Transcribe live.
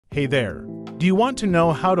Hey there! Do you want to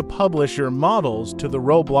know how to publish your models to the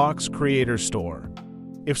Roblox Creator Store?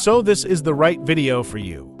 If so, this is the right video for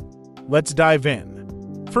you. Let's dive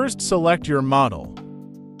in. First, select your model.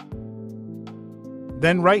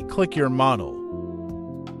 Then right-click your model.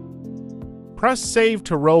 Press Save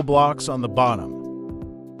to Roblox on the bottom.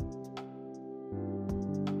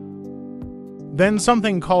 Then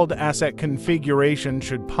something called Asset Configuration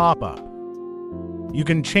should pop up. You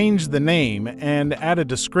can change the name and add a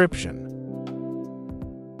description.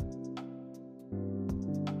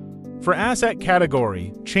 For asset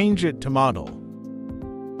category, change it to model.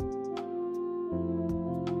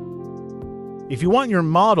 If you want your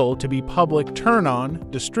model to be public, turn on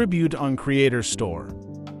Distribute on Creator Store.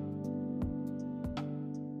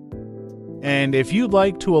 And if you'd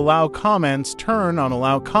like to allow comments, turn on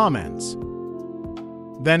Allow Comments.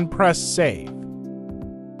 Then press Save.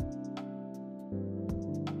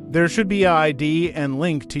 There should be an ID and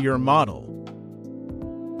link to your model.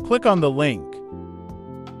 Click on the link.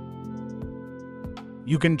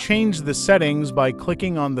 You can change the settings by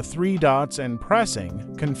clicking on the three dots and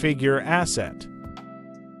pressing Configure Asset.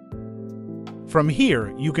 From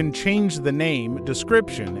here, you can change the name,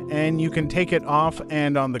 description, and you can take it off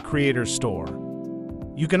and on the Creator Store.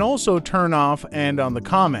 You can also turn off and on the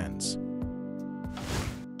comments.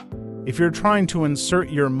 If you're trying to insert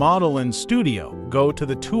your model in Studio, go to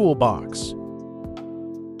the toolbox.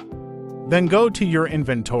 Then go to your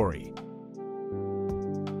inventory.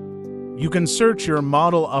 You can search your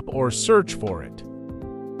model up or search for it.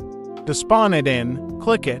 To spawn it in,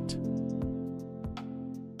 click it.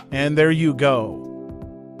 And there you go.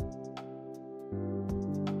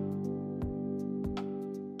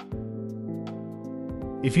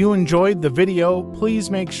 If you enjoyed the video,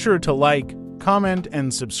 please make sure to like, comment,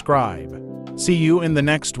 and subscribe. See you in the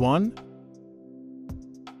next one.